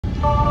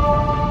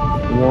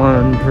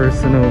one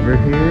person over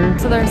here.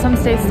 So there are some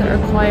states that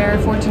require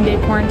 14-day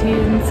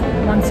quarantines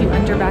once you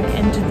enter back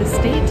into the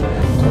state.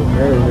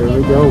 Okay, here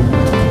we go.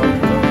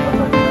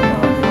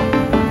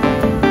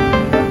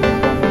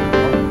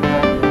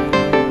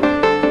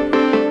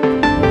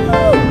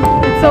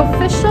 It's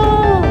official!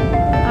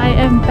 I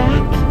am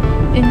back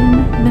in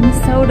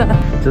Minnesota.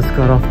 Just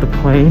got off the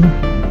plane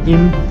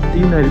in the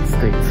United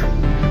States.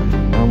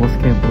 I almost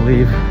can't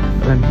believe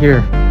that I'm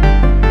here.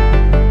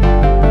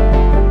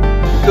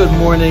 Good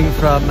morning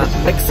from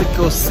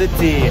Mexico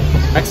City,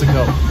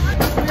 Mexico.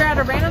 We're at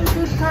a random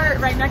food cart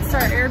right next to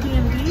our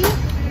Airbnb.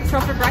 So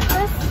for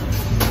breakfast,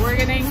 we're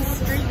getting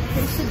street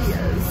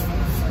quesadillas.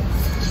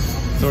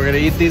 So we're gonna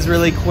eat these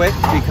really quick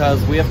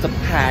because we have to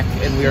pack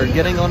and we are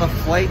getting on a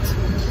flight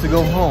to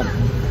go home.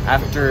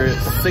 After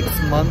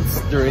 6 months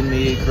during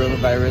the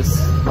coronavirus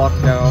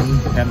lockdown,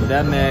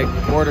 pandemic,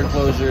 border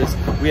closures,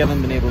 we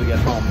haven't been able to get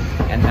home.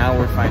 And now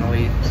we're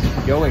finally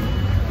going.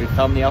 We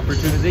found the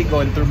opportunity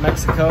going through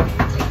Mexico.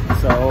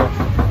 So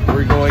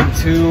we're going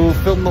to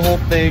film the whole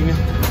thing,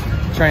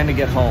 trying to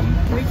get home.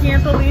 We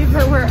can't believe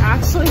that we're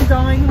actually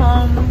going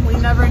home. We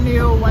never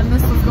knew when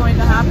this was going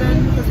to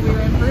happen because we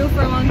were in Peru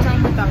for a long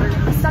time. We thought we were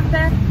going to be stuck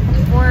there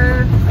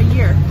for a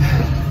year.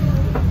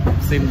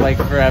 Seemed like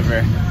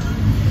forever.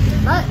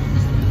 But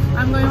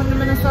I'm going home to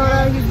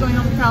Minnesota, he's going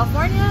home to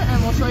California,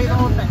 and we'll show you the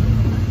whole thing.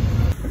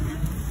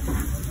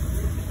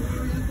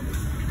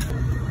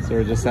 So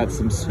we're just at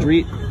some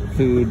street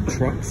food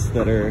trucks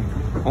that are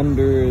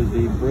under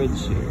the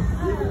bridge here,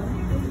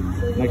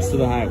 next to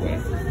the highway.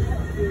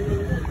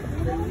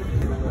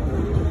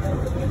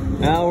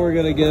 Now we're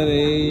gonna get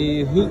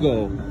a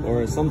jugo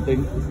or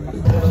something.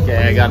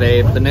 Okay, I got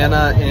a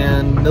banana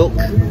and milk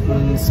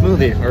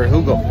smoothie, or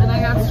jugo. And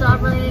I got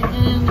strawberry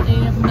and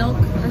a milk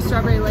or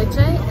strawberry leche,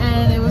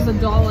 and it was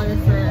 $1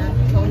 for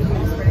both of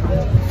these.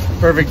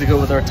 Perfect to go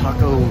with our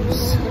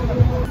tacos.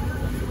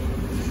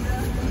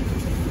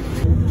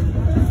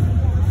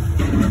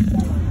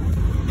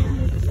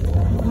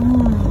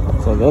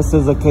 So this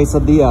is a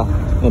quesadilla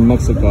in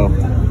Mexico.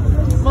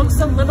 Looks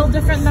a little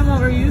different than what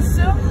we're used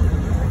to,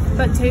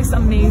 but tastes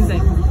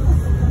amazing.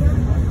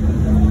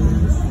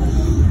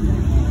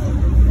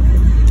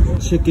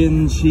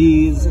 Chicken,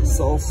 cheese,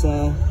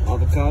 salsa,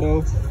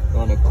 avocado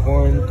on a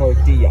corn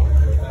tortilla.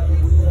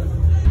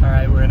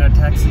 Alright, we're in our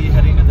taxi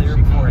heading to the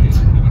airport.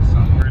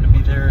 We're gonna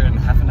be there in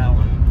half an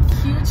hour.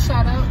 Huge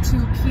shout out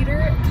to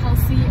Peter,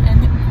 Kelsey,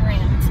 and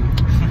Grant.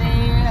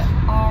 They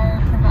are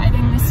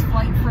providing this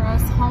flight for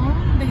us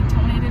home. They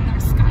donated their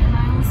Sky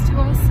Miles to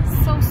us.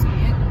 So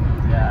sweet.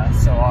 Yeah,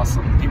 so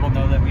awesome. People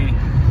know that we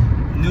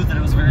knew that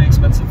it was very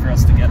expensive for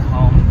us to get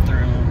home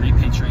through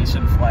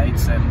repatriation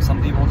flights, and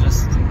some people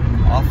just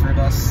offered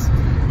us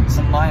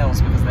some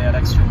miles because they had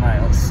extra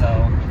miles. So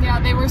yeah,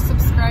 they were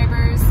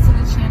subscribers to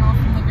the channel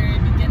from the very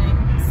beginning.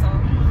 So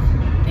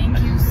thank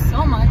you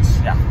so much.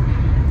 Yeah.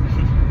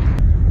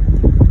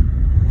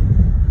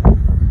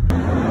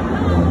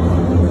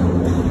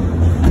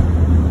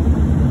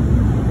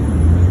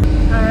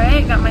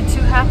 Alright, got my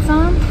 2 hats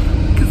on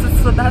because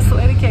it's the best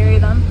way to carry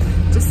them.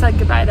 Just said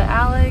goodbye to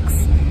Alex,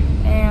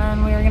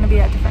 and we are going to be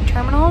at different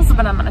terminals,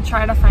 but I'm going to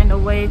try to find a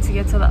way to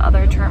get to the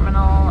other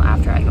terminal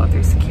after I go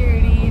through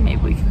security.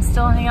 Maybe we can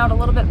still hang out a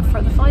little bit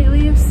before the flight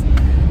leaves,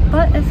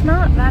 but if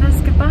not, that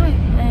is goodbye.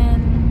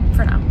 And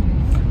for now,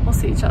 we'll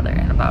see each other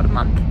in about a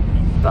month,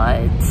 but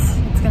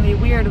it's going to be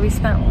weird. We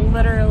spent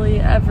literally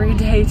every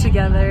day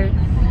together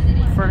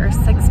for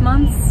 6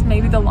 months.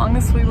 Maybe the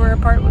longest we were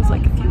apart was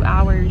like a few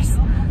hours,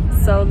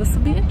 so this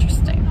will be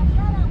interesting.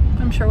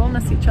 I'm sure we'll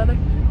miss each other.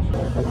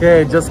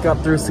 Okay, just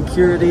got through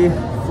security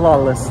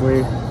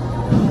flawlessly.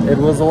 It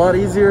was a lot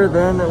easier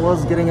than it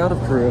was getting out of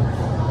Peru.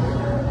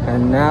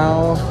 And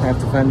now I have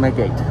to find my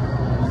gate.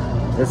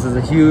 This is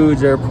a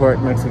huge airport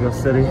in Mexico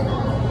City.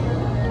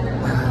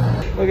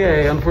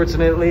 Okay,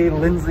 unfortunately,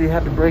 Lindsay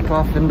had to break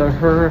off into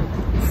her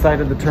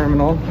side of the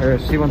terminal, or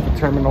she went to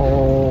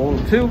Terminal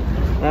 2,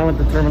 and I went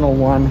to Terminal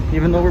 1,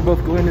 even though we're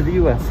both going to the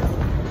US.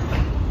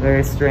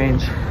 Very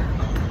strange.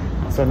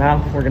 So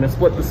now we're gonna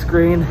split the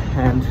screen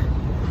and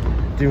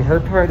do her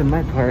part and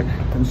my part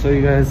and show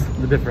you guys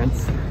the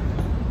difference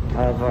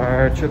of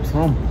our trips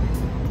home.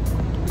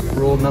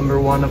 Rule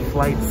number 1 of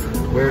flights,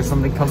 wear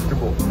something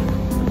comfortable.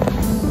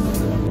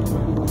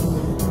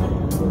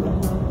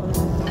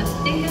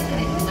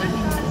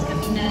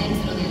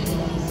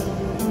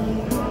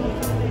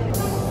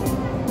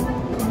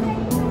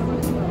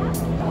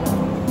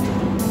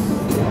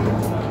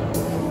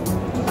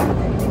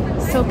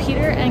 So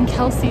Peter and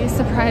Kelsey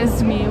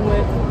surprised me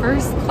with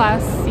first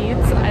class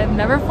seats. I've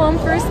never flown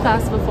first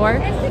class before.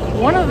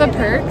 One of the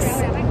perks,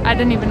 I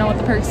didn't even know what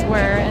the perks were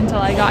until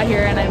I got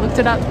here and I looked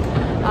it up.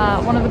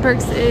 One of the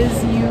perks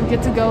is you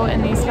get to go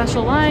in these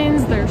special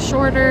lines. They're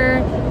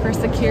shorter. For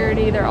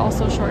security, they're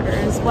also shorter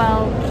as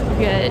well. You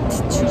get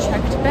 2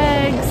 checked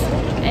bags,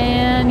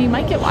 and you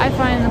might get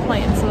Wi-Fi in the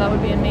plane, so that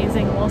would be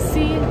amazing. We'll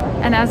see.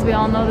 And as we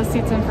all know, the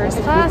seats in first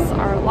class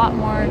are a lot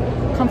more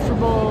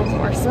comfortable,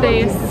 more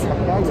space. So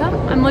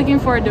I'm looking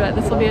forward to it.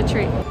 This will be a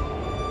treat.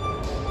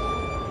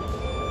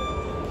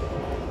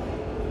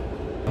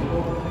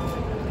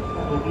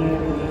 I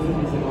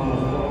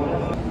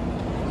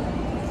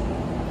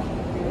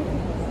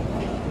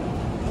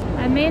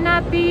may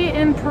not be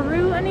in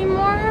Peru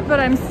anymore,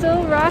 but I'm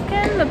still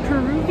rocking the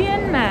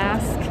Peruvian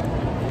mask.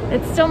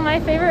 It's still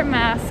my favorite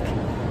mask.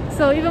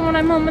 So even when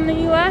I'm home in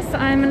the US,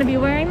 I'm going to be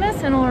wearing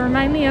this and it'll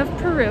remind me of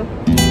Peru.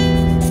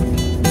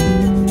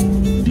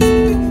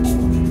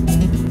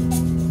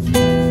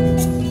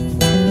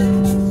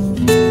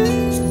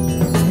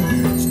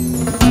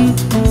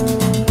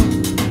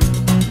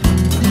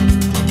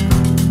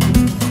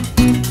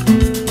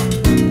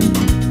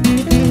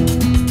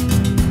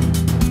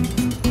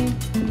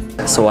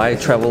 So I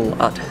travel a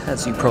lot,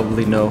 as you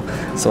probably know,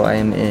 so I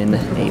am in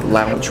a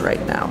lounge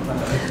right now.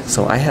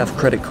 So I have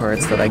credit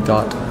cards that I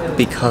got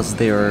because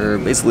they are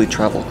basically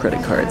travel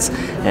credit cards,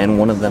 and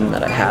one of them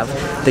that I have,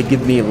 they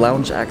give me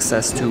lounge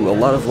access to a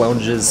lot of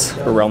lounges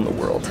around the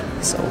world.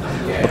 So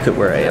look at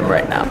where I am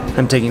right now.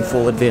 I'm taking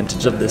full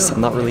advantage of this. I'm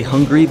not really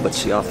hungry, but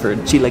she offered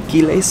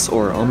chilaquiles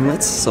or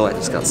omelets, so I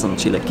just got some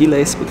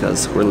chilaquiles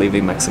because we're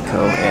leaving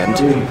Mexico and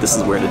this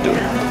is where to do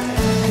it.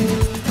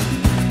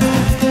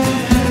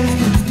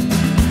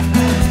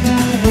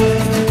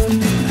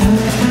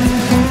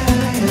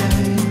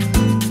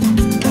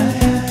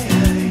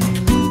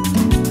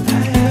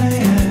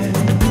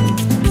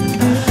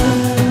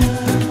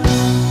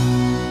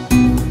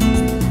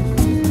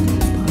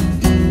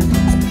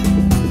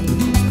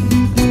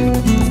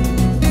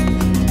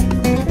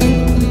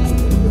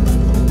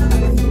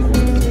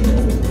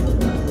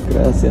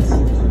 Gracias.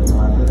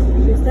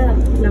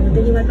 La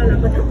botella igual para la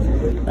cuota.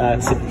 Ah,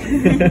 sí.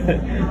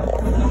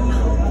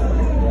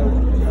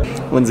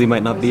 Lindsay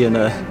might not be in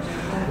a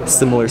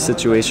similar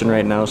situation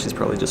right now. She's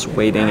probably just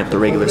waiting at the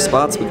regular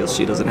spots because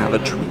she doesn't have a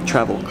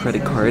travel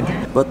credit card.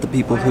 But the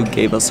people who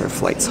gave us our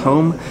flights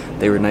home,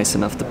 they were nice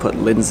enough to put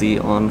Lindsay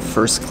on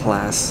first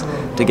class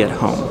to get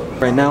home.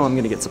 Right now I'm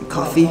gonna get some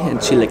coffee and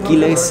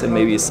chilaquiles and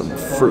maybe some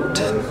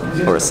fruit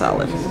or a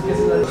salad.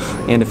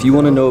 And if you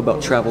want to know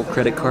about travel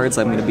credit cards,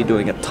 I'm going to be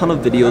doing a ton of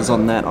videos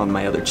on that on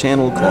my other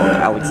channel called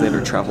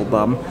Alexander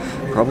Travelbum,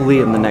 probably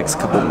in the next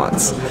couple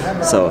months.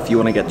 So if you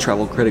want to get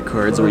travel credit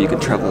cards where you can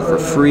travel for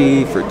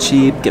free, for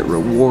cheap, get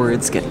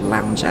rewards, get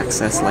lounge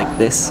access like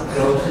this,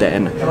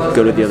 then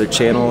go to the other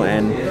channel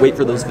and wait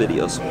for those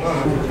videos.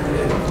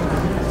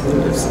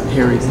 There's some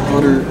Harry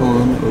Potter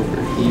on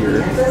over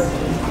here,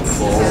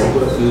 all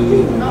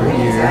food over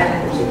here,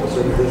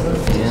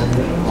 and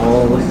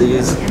all of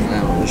these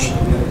lounge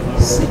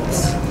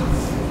seats.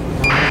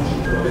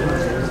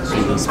 She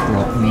just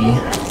brought me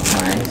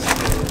my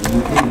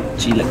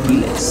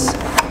chilaquiles.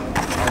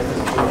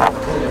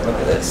 Look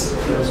at this.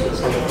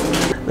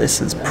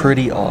 This is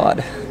pretty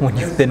odd when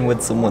you've been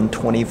with someone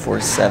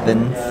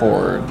 24/7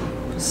 for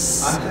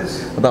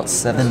about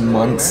 7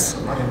 months.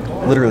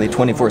 Literally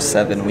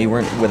 24/7. We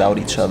weren't without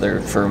each other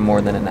for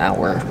more than an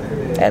hour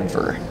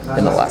ever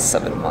in the last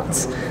 7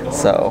 months.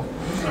 So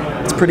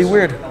it's pretty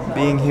weird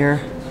being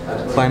here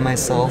by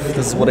myself.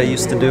 This is what I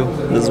used to do.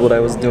 This is what I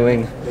was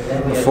doing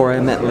before I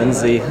met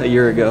Lindsay a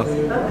year ago.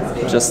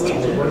 Just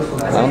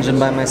lounging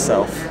by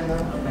myself.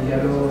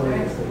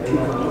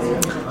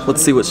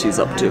 Let's see what she's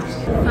up to.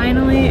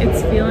 Finally,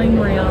 it's feeling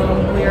real.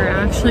 We are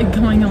actually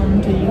going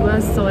home to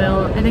US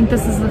soil. I think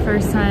this is the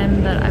first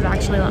time that I've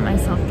actually let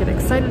myself get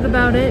excited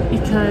about it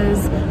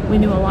because we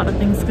knew a lot of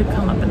things could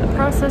come up in the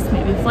process.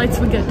 Maybe flights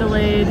would get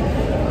delayed.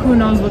 Who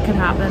knows what could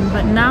happen.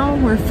 But now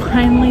we're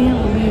finally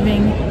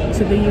leaving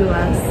to the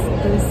US.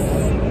 This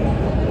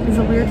is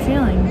a weird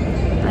feeling.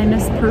 I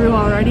miss Peru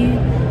already.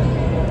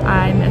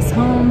 I miss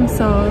home,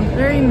 so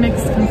very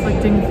mixed,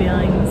 conflicting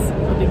feelings.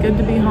 It'll be good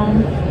to be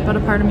home, but a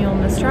part of me will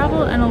miss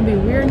travel, and it'll be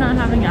weird not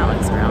having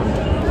Alex around.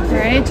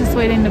 Alright, just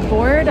waiting to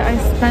board. I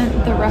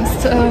spent the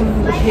rest of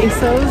the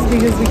pesos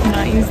because we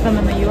cannot use them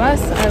in the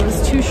US. I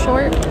was too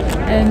short,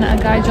 and a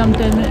guy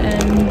jumped in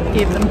and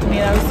gave them to me.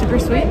 That was super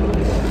sweet.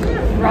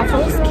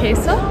 Ruffles,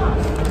 queso,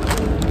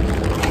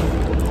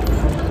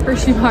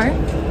 Hershey bar,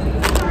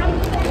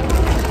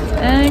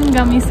 and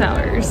gummy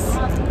sours.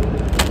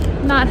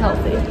 Not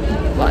healthy,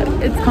 but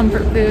it's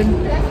comfort food.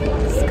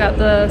 It's got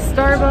the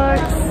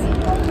Starbucks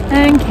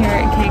and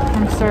carrot cake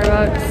from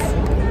Starbucks.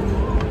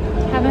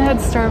 Haven't had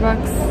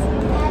Starbucks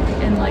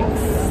in like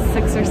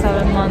 6 or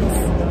 7 months.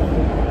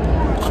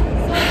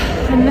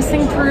 I'm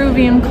missing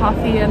Peruvian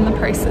coffee and the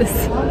prices.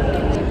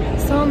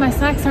 So my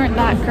snacks aren't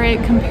that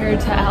great compared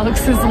to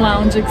Alex's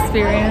lounge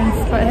experience,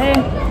 but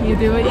hey, you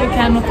do what you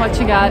can with what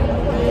you got.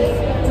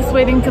 Just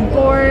waiting to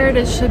board.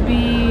 It should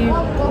be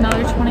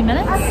another 20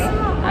 minutes.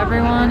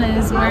 Everyone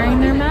is wearing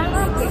their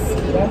masks.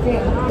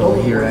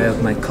 Well, here I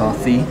have my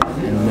coffee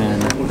and then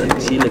the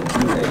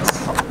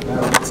chilaquiles.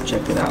 Let's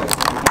check it out.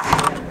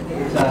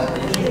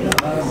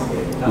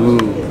 Ooh.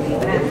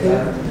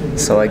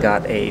 So I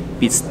got a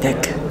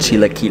bistec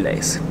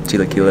chilaquiles.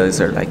 Chilaquiles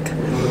are like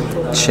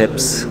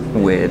chips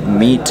with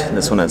meat.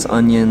 This one has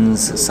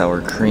onions,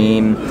 sour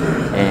cream,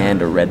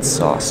 and a red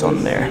sauce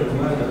on there.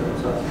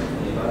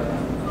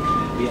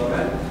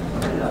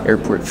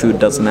 Airport food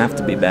doesn't have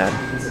to be bad.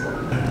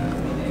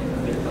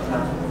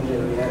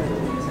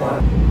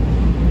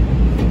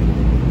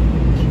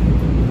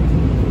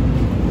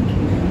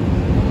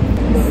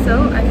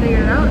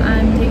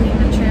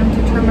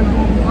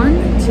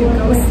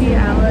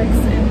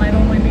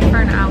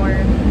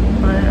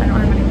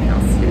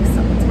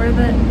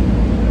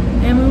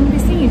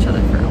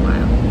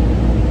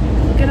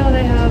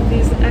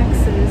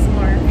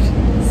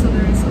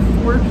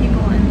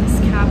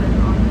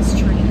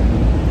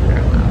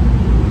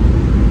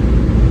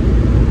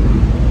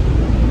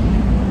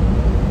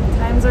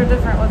 are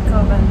different with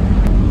COVID.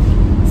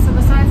 So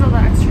besides all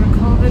the extra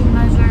COVID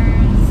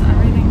measures,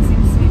 everything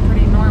seems to be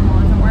pretty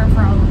normal. If it weren't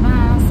for all the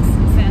masks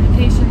and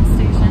sanitation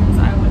stations,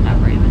 I would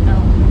never even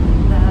know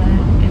that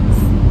it's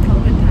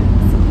COVID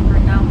times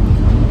right now.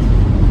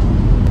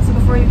 So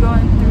before you go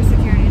in through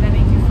security, they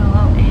make you fill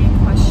out a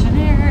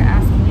questionnaire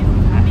asking if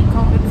you have any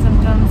COVID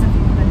symptoms, if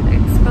you've been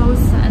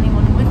exposed to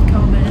anyone with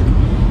COVID,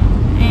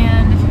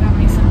 and if you have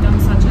any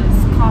symptoms such as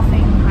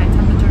coughing, high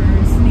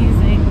temperatures,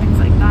 sneezing, things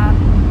like that.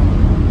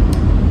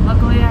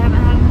 Luckily, I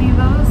haven't had any of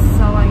those,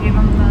 so I gave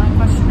them the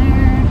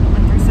questionnaire,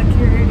 went through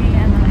security,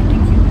 and then I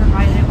think you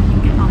provide it when you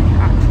get on your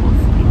actual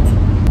flight.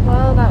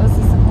 Well, that was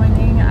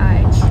disappointing.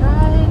 I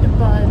tried,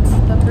 but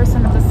the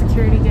person at the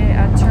security gate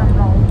at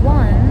Terminal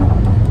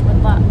 1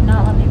 would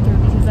not let me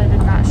through because I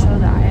did not show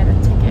that I had a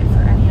ticket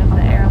for any of the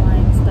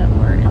airlines that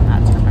were in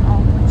that terminal,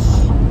 which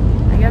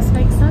I guess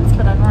makes sense,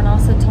 but everyone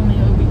else had told me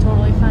it would be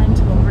totally fine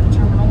to go over to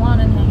Terminal 1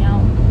 and hang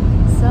out.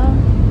 So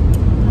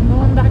I'm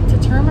going back to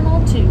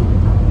Terminal 2.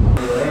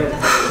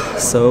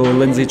 So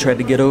Lindsay tried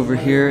to get over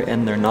here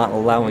and they're not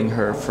allowing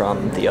her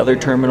from the other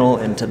terminal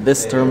into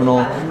this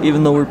terminal,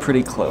 even though we're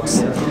pretty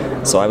close.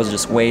 So I was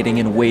just waiting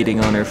and waiting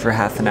on her for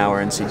half an hour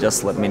and she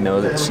just let me know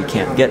that she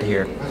can't get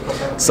here.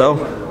 So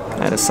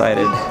I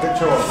decided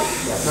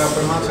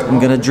I'm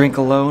gonna drink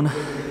alone.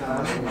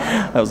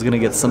 I was gonna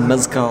get some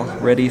mezcal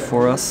ready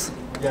for us.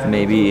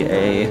 Maybe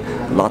a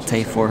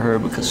latte for her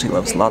because she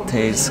loves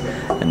lattes,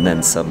 and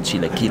then some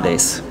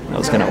chilaquiles I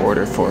was gonna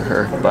order for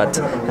her, but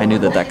I knew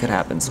that that could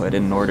happen, so I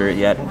didn't order it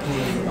yet.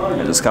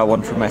 I just got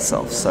one for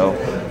myself, so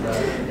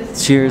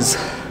cheers.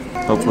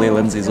 Hopefully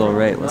Lindsay's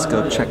alright. Let's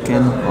go check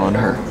in on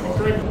her.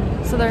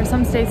 So there are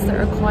some states that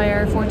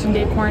require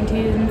 14-day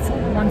quarantines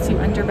once you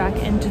enter back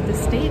into the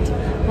state.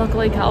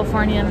 Luckily,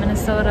 California and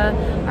Minnesota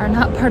are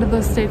not part of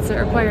those states that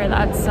require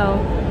that, so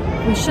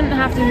we shouldn't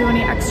have to do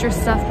any extra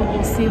stuff, but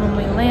we'll see when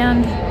we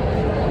land.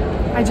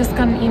 I just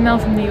got an email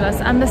from the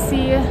US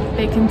Embassy.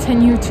 They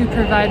continue to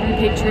provide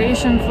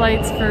repatriation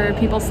flights for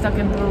people stuck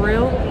in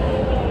Peru.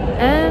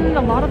 And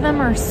a lot of them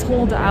are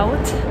sold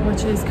out,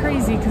 which is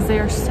crazy because they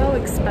are so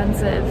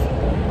expensive.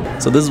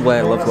 So this is why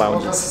I love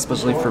lounges,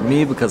 especially for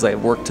me because I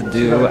have work to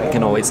do. I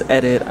can always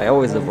edit. I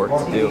always have work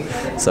to do.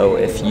 So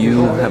if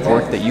you have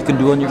work that you can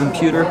do on your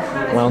computer,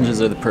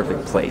 lounges are the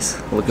perfect place.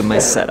 Look at my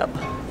setup.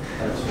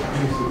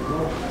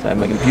 So I have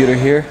my computer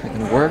here, I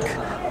can work.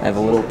 I have a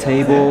little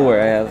table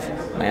where I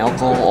have my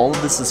alcohol. All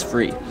of this is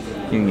free.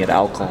 You can get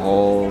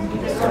alcohol,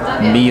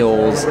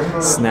 meals,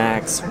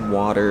 snacks,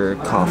 water,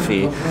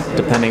 coffee.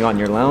 Depending on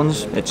your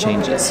lounge, it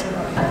changes.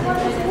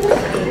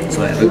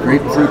 So I have a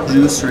grapefruit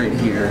juice right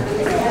here.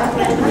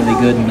 Really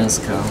good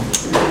mezcal.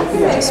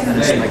 Just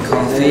finished my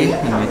coffee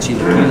and my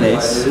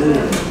chilaquiles.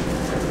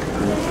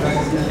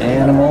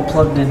 And I'm all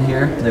plugged in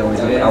here. They always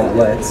have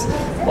outlets,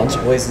 a bunch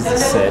of places to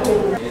sit.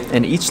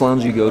 And each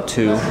lounge you go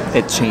to,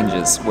 it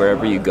changes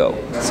wherever you go.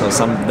 So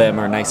some of them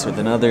are nicer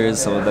than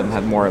others, some of them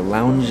have more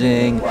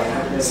lounging,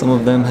 some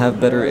of them have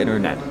better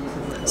internet.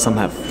 Some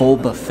have full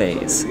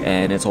buffets,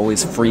 and it's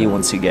always free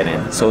once you get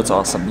in. So it's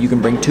awesome. You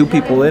can bring 2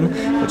 people in,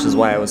 which is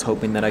why I was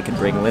hoping that I could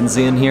bring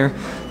Lindsay in here,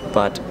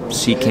 but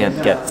she can't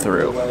get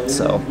through.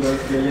 So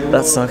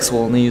that sucks,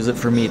 we'll only use it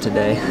for me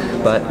today.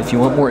 But if you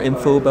want more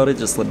info about it,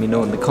 just let me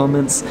know in the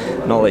comments,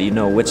 and I'll let you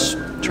know which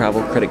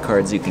travel credit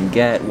cards you can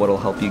get, what'll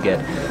help you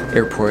get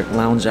airport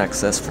lounge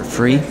access for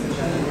free.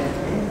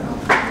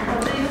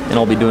 And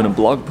I'll be doing a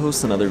blog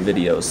post and other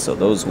videos, so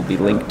those will be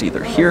linked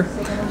either here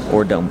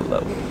or down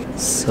below.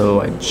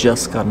 So I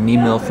just got an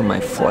email from my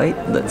flight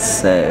that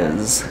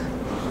says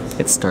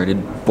it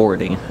started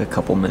boarding a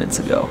couple minutes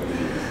ago.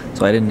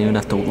 So I didn't even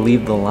have to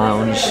leave the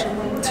lounge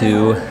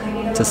to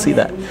see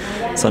that.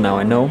 So now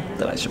I know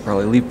that I should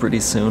probably leave pretty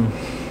soon.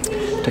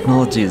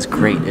 Technology is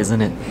great,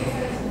 isn't it?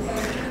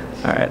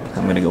 Alright,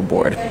 I'm gonna go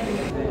board.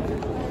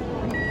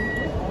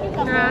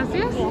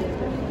 Gracias.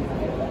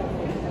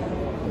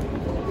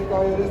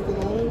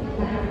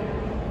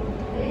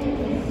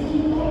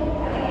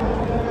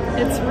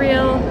 It's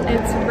real,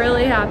 it's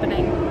really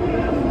happening.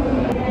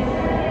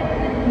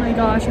 Oh my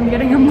gosh, I'm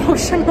getting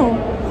emotional.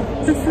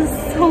 This is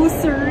so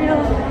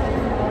surreal.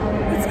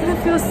 It's gonna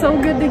feel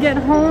so good to get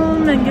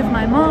home and give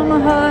my mom a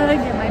hug,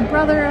 give my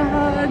brother a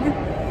hug.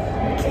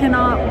 I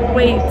cannot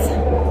wait.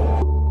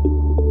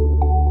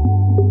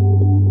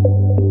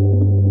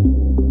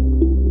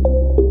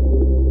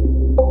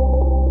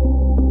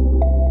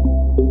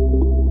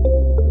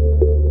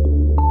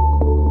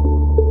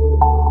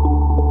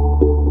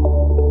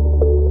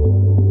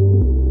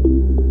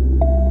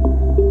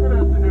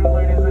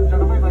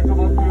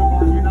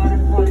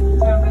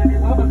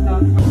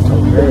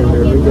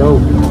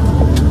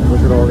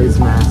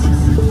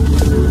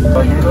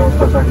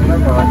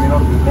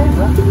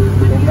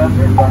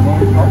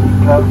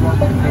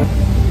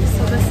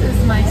 So this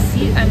is my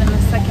seat. I'm in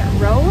the second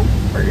row,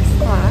 first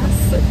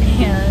class,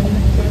 and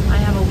I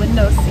have a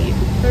window seat.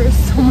 There's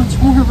so much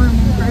more room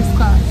in first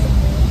class.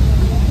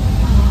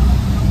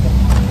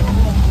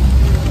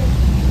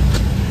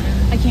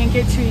 I can't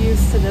get too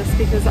used to this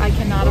because I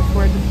cannot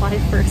afford to fly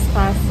first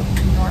class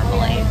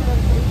normally.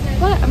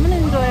 But I'm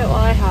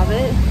have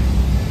it.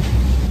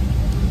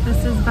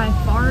 This is by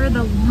far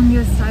the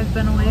longest I've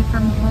been away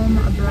from home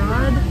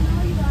abroad.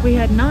 We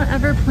had not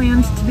ever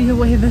planned to be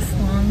away this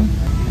long,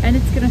 and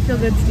it's gonna feel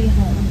good to be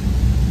home.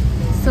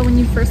 So when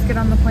you first get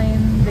on the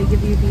plane, they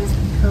give you these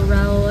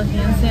Perel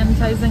hand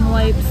sanitizing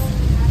wipes.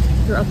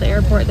 Throughout the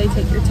airport, they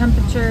take your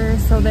temperature,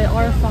 so they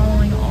are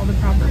following all the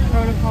proper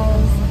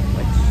protocols,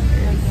 which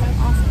is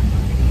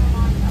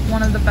awesome.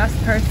 One of the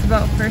best parts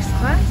about first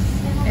class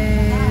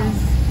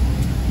is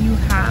you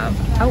have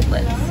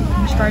outlets you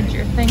can charge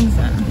your things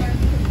in.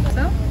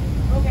 So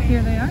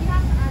here they are,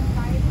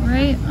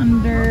 right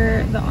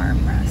under the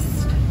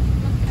armrest.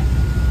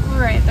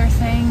 Right, they're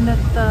saying that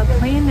the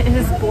plane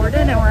is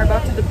boarded and we're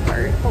about to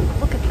depart. Oh,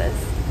 look at this.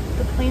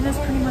 The plane is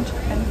pretty much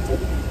empty.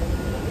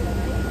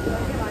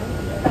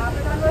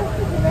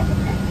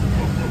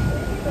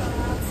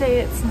 I'd say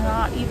it's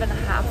not even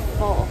half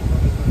full.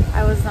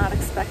 I was not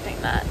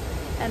expecting that.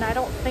 And I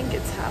don't think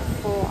it's half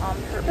full on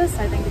purpose.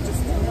 I think it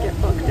just didn't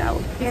get booked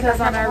out.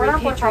 Because on our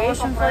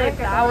repatriation flight,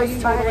 that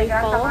was totally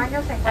full.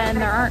 And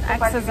there aren't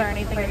X's or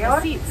anything in the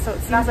seats, so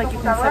it seems like you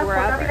can sit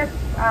wherever.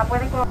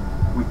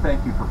 We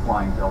thank you for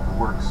flying Delta.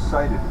 We're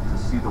excited to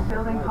see the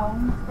building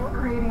homes,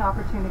 creating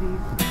opportunities.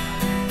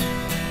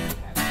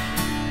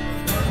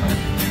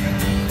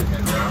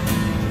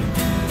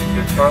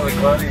 Good partly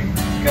cloudy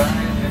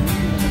skies and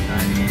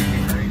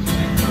 98 degrees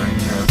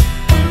temperature.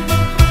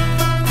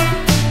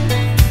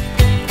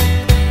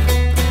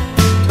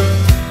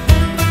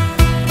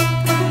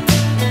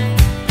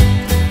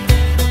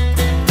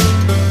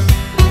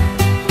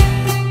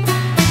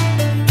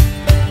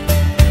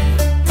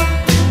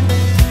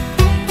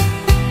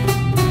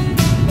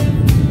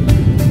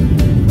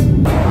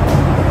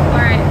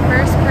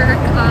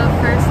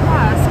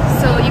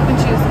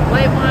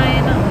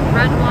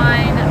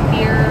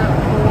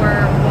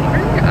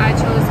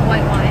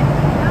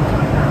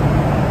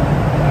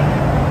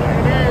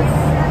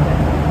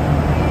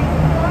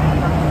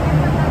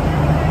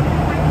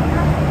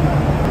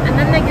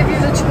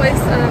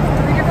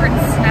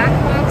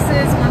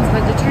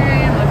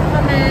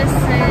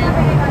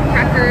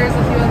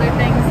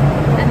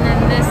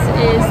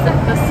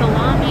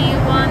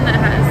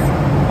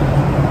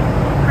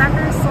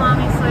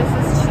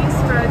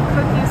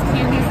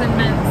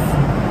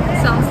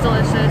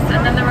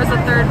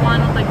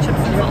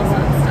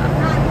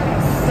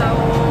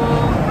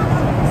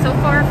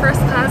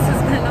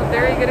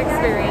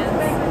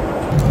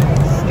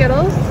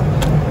 Skittles.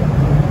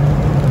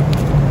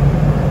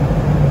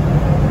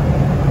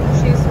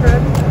 Cheese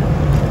spread.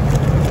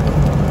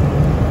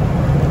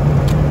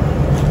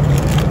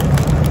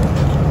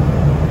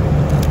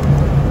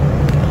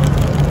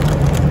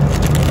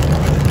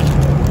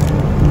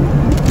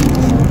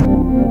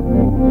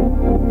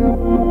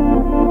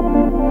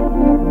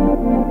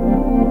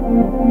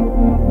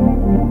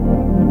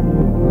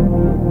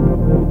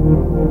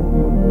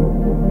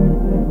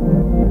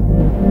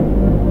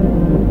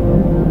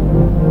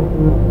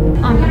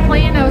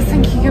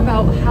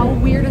 How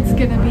weird it's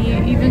gonna be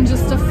even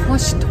just to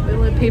flush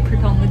toilet paper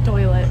down the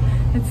toilet.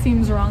 It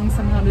seems wrong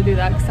somehow to do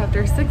that, because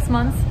after 6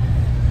 months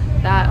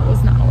that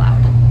was not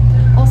allowed.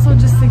 Also,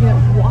 just to get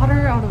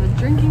water out of a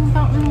drinking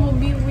fountain will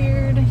be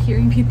weird.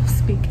 Hearing people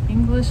speak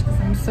English, because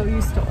I'm so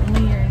used to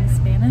only hearing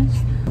Spanish.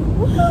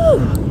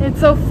 Woo!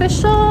 It's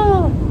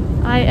official!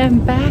 I am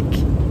back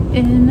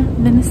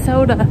in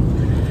Minnesota.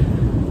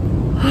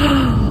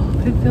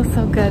 It feels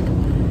so good.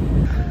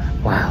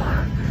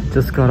 Wow,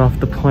 just got off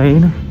the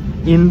plane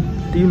in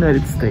the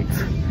United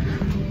States.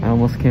 I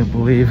almost can't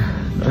believe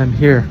that I'm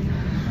here.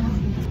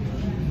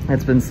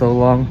 It's been so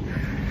long.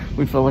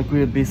 We felt like we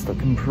would be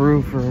stuck in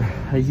Peru for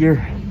a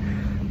year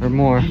or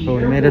more, but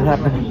we made it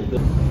happen.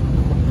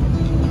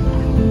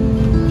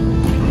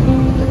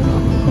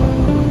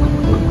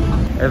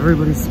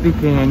 Everybody's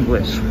speaking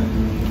English.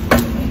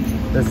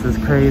 This is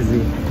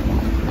crazy.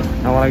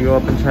 I want to go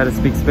up and try to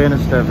speak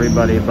Spanish to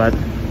everybody, but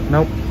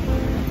nope.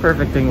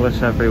 Perfect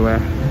English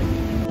everywhere.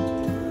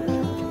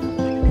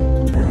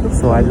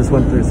 So I just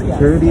went through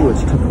security,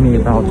 which took me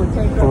about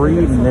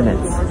 3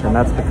 minutes, and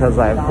that's because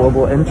I have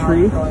global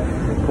entry.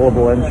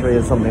 Global entry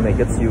is something that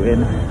gets you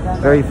in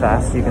very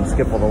fast. You can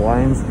skip all the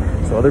lines,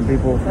 so other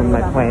people from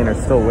my plane are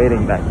still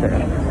waiting back there.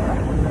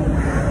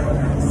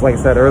 So like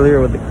I said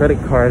earlier, with the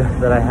credit card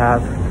that I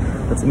have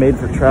that's made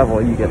for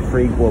travel, you get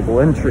free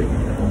global entry.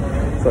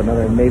 So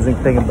another amazing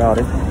thing about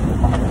it.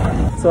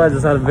 So I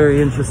just had a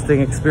very interesting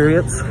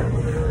experience.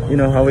 You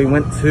know how we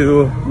went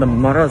to the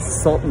Maras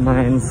salt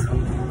mines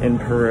in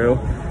Peru,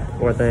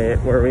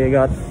 where we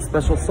got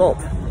special salt.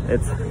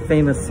 It's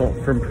famous salt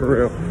from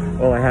Peru.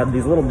 Well, I had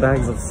these little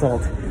bags of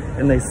salt,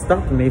 and they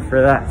stopped me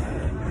for that.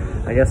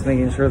 I guess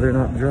making sure they're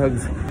not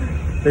drugs.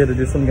 They had to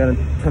do some kind of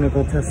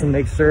chemical test and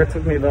make sure. It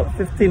took me about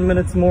 15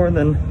 minutes more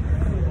than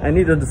I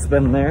needed to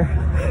spend there.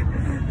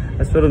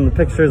 I showed him the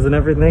pictures and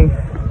everything.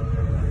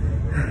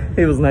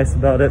 He was nice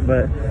about it,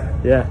 but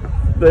yeah,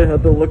 they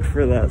had to look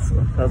for that, so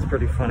that was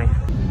pretty funny.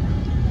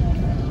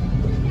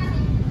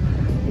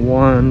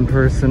 One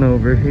person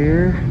over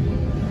here,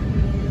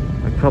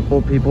 a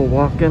couple people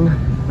walking,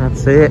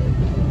 that's it.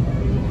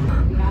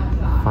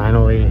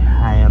 Finally,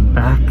 I am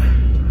back.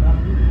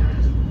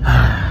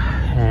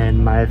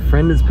 And my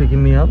friend is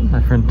picking me up,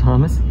 my friend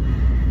Thomas,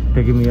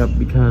 picking me up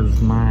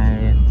because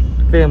my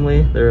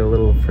family, they're a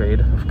little afraid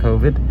of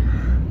COVID.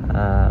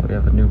 We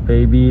have a new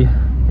baby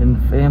in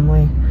the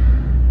family,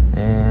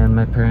 and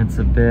my parents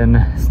have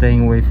been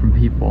staying away from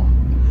people.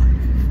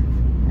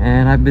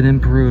 And I've been in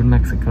Peru and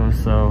Mexico,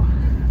 so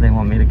they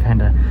want me to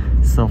kind of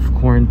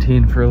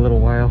self-quarantine for a little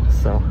while,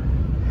 so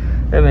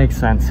it makes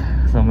sense.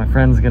 So my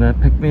friend's gonna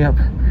pick me up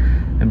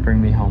and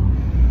bring me home.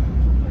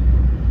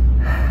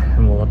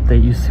 And we'll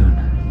update you soon.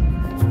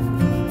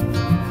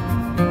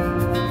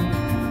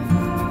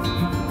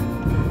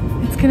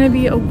 It's gonna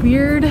be a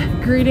weird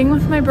greeting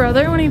with my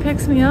brother when he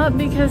picks me up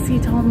because he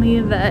told me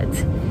that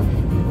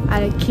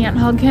I can't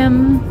hug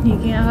him, he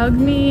can't hug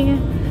me,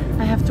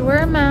 I have to wear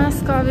a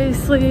mask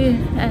obviously,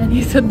 and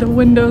he said the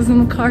windows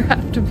in the car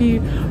have to be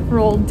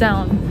rolled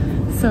down.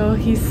 So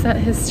he set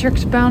his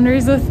strict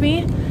boundaries with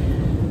me.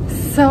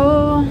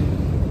 So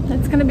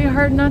it's gonna be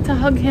hard not to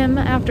hug him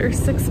after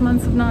 6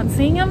 months of not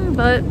seeing him,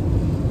 but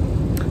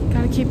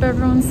gotta keep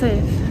everyone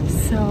safe.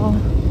 So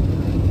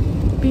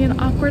be an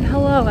awkward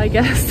hello, I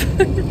guess.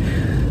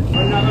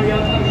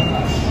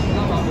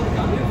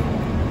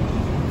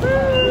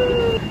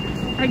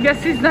 I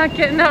guess he's not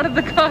getting out of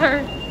the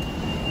car.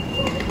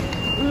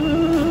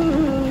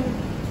 Ooh.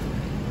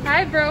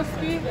 Hi,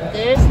 broski.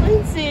 There's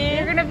Lindsay.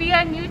 You're gonna be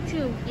on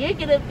YouTube. You're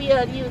gonna be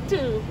on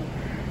YouTube.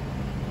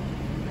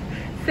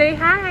 Say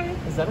hi.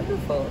 Is that on your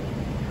phone?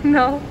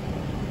 No.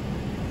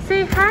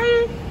 Say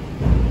hi.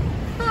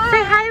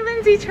 Say hi,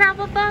 Lindsay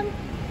Travelbum.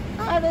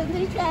 Hi,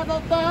 Lindsay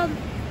Travelbum.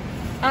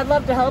 I'd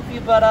love to help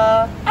you, but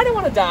I don't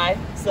want to die,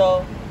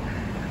 so.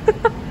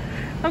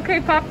 Okay,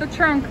 pop the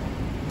trunk.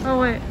 Oh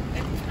wait.